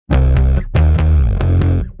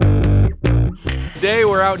Today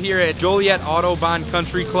we're out here at Joliet Autobahn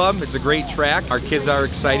Country Club. It's a great track. Our kids are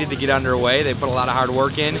excited to get underway. They put a lot of hard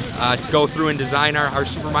work in to go through and design our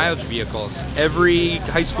super mileage vehicles. Every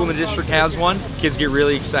high school in the district has one. Kids get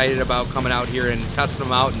really excited about coming out here and testing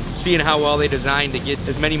them out and seeing how well they design to get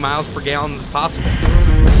as many miles per gallon as possible.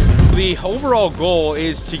 The overall goal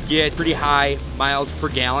is to get pretty high miles per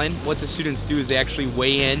gallon. What the students do is they actually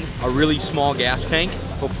weigh in a really small gas tank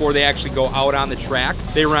before they actually go out on the track.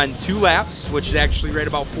 They run 2 laps, which is actually right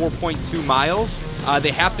about 4.2 miles.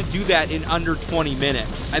 They have to do that in under 20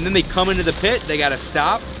 minutes. And then they come into the pit, they gotta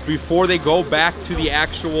stop. Before they go back to the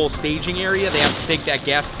actual staging area, they have to take that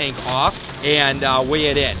gas tank off and weigh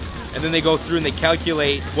it in. And then they go through and they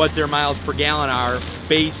calculate what their miles per gallon are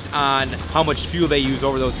based on how much fuel they use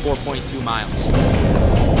over those 4.2 miles.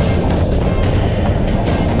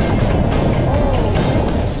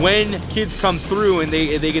 When kids come through and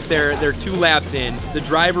they get their 2 laps in, the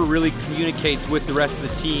driver really communicates with the rest of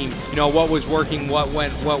the team, you know, what was working, what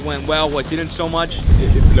went well, what didn't so much.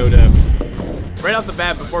 It flowed up. Right off the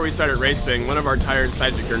bat, before we started racing, one of our tires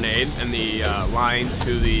decided to grenade in the line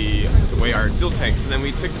to weigh our fuel tanks. And then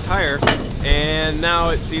we fixed the tire, and now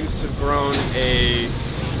it seems to have grown a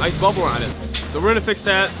nice bubble on it. So we're gonna fix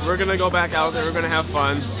that. We're gonna go back out there. We're gonna have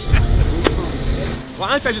fun. Well,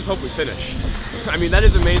 honestly, I just hope we finish. I mean, that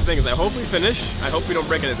is the main thing, is I hope we finish. I hope we don't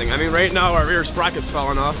break anything. I mean, right now our rear sprocket's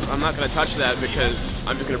falling off. I'm not gonna touch that because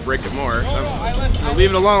I'm just gonna break it more. So I'm gonna leave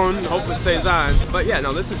it alone and hope it stays on. But yeah,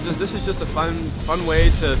 no, this is just a fun way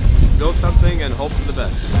to build something and hope for the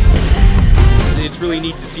best. It's really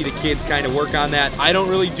neat to see the kids kind of work on that. I don't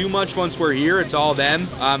really do much once we're here, it's all them.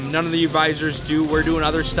 None of the advisors do. We're doing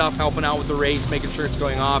other stuff, helping out with the race, making sure it's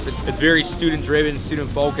going off. It's very student driven, student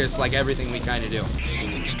focused, like everything we kind of do.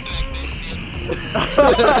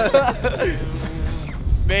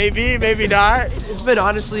 Maybe, maybe not. It's been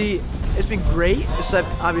great, except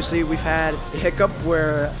obviously we've had a hiccup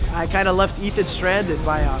where I kind of left Ethan stranded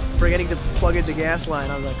by forgetting to plug in the gas line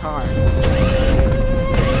on the car.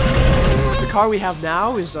 The car we have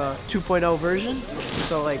now is a 2.0 version,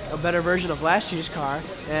 so like a better version of last year's car,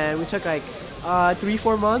 and we took like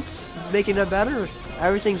 3-4 months making it better.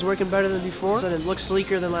 Everything's working better than before, and it looks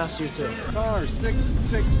sleeker than last year too. Car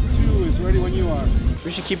 662 is ready when you are. We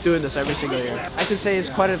should keep doing this every single year. I could say it's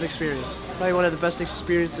quite an experience. Probably one of the best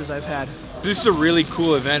experiences I've had. This is a really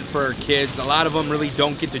cool event for our kids. A lot of them really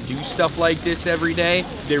don't get to do stuff like this every day.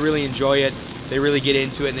 They really enjoy it, they really get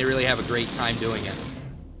into it, and they really have a great time doing it.